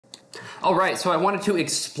All right, so I wanted to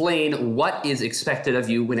explain what is expected of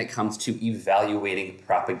you when it comes to evaluating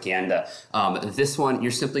propaganda. This one,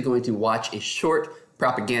 you're simply going to watch a short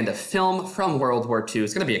propaganda film from World War II.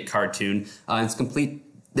 It's going to be a cartoon. It's complete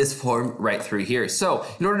this form right through here. So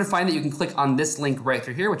in order to find that, you can click on this link right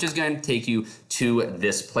through here, which is going to take you to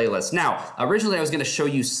this playlist. Now, originally I was going to show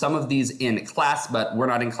you some of these in class, but we're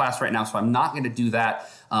not in class right now, so I'm not going to do that.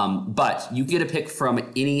 But you get a pick from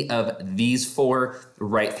any of these four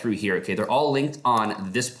right through here, okay? They're all linked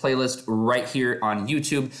on this playlist right here on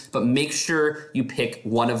YouTube, but make sure you pick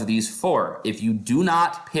one of these four. If you do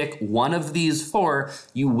not pick one of these four,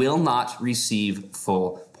 you will not receive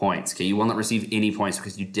full points, okay? You will not receive any points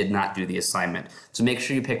because you did not do the assignment. So make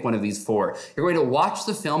sure you pick one of these four. You're going to watch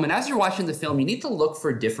the film, and as you're watching the film, you need to look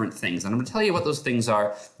for different things. And I'm going to tell you what those things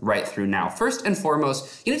are right through now. First and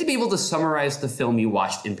foremost, you need to be able to summarize the film you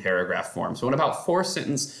watched in paragraph form. So in about four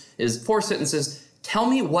sentences, tell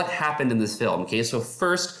me what happened in this film, okay? So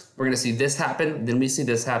first, we're gonna see this happen, then we see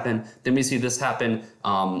this happen, then we see this happen,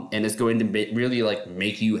 and it's going to really like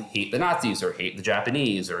make you hate the Nazis or hate the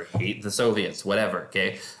Japanese or hate the Soviets, whatever,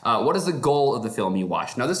 okay? What is the goal of the film you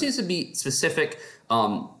watched? Now this needs to be specific,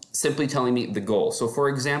 simply telling me the goal. So for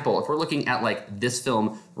example, if we're looking at like this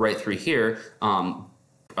film right through here,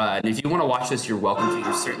 and if you want to watch this, you're welcome to.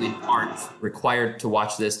 You certainly aren't required to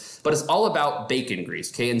watch this, but it's all about bacon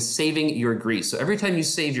grease, okay, and saving your grease. So every time you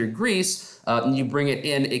save your grease and you bring it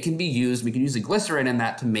in, it can be used, we can use the glycerin in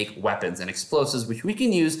that to make weapons and explosives, which we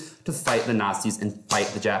can use to fight the Nazis and fight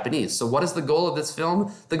the Japanese. So what is the goal of this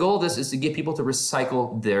film? The goal of this is to get people to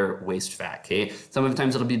recycle their waste fat, okay? Some of the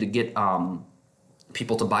times it'll be to get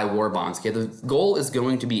people to buy war bonds, okay? The goal is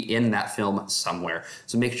going to be in that film somewhere.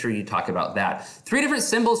 So make sure you talk about that. 3 different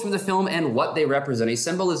symbols from the film and what they represent. A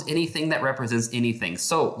symbol is anything that represents anything.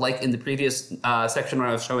 So like in the previous section when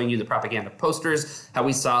I was showing you the propaganda posters, how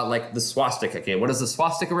we saw like the swastika, okay? What does the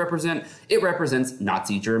swastika represent? It represents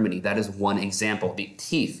Nazi Germany. That is one example. The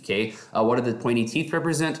teeth, okay? What do the pointy teeth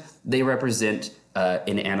represent? They represent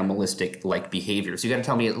an animalistic like behavior. So you got to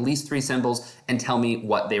tell me at least 3 symbols and tell me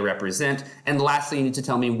what they represent. And lastly, you need to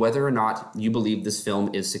tell me whether or not you believe this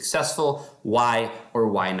film is successful, why or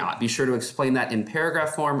why not. Be sure to explain that in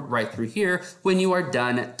paragraph form right through here. When you are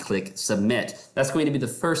done, click submit. That's going to be the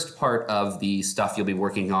first part of the stuff you'll be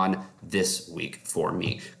working on this week for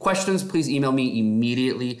me. Questions, please email me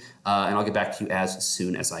immediately and I'll get back to you as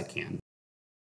soon as I can.